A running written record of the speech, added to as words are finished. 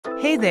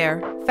Hey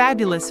there,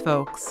 fabulous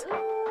folks!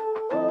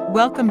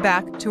 Welcome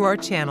back to our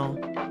channel.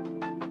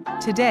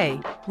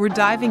 Today, we're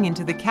diving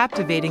into the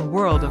captivating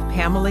world of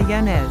Pamela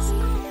Yanez,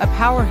 a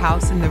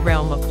powerhouse in the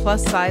realm of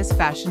plus-size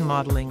fashion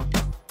modeling.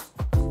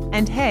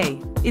 And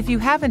hey, if you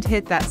haven't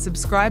hit that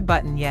subscribe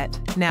button yet,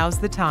 now's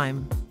the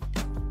time.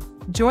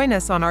 Join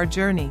us on our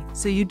journey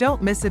so you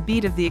don't miss a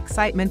beat of the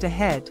excitement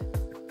ahead.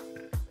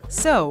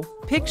 So,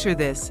 picture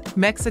this,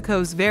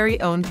 Mexico's very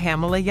own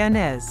Pamela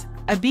Yanez,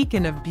 a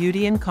beacon of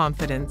beauty and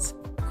confidence,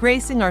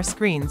 gracing our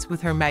screens with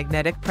her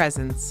magnetic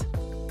presence.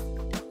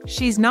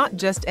 She's not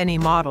just any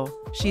model,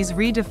 she's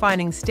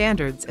redefining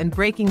standards and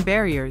breaking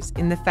barriers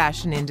in the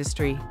fashion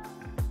industry.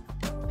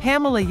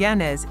 Pamela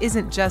Yanez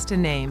isn't just a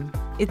name,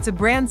 it's a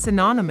brand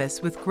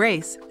synonymous with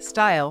grace,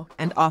 style,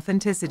 and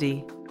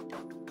authenticity.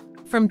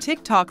 From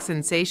TikTok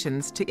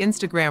sensations to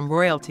Instagram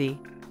royalty,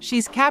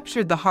 she's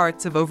captured the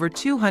hearts of over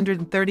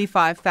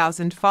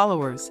 235,000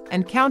 followers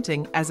and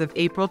counting as of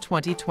April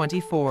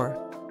 2024.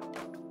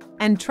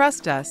 And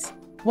trust us,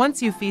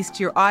 once you feast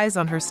your eyes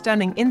on her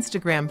stunning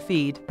Instagram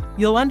feed,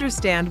 you'll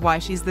understand why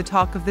she's the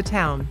talk of the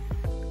town.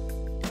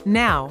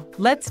 Now,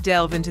 let's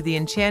delve into the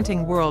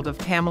enchanting world of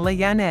Pamela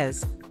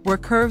Yanez, where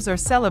curves are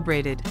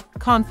celebrated,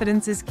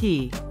 confidence is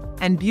key,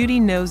 and beauty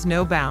knows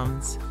no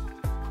bounds.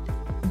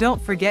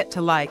 Don't forget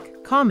to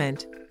like,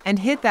 comment, and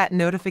hit that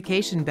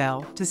notification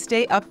bell to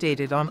stay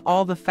updated on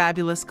all the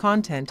fabulous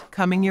content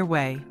coming your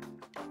way.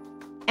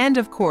 And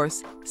of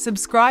course,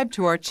 subscribe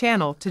to our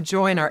channel to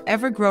join our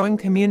ever-growing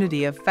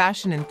community of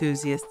fashion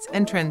enthusiasts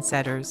and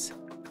trendsetters.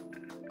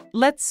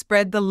 Let's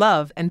spread the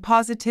love and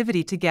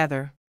positivity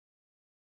together.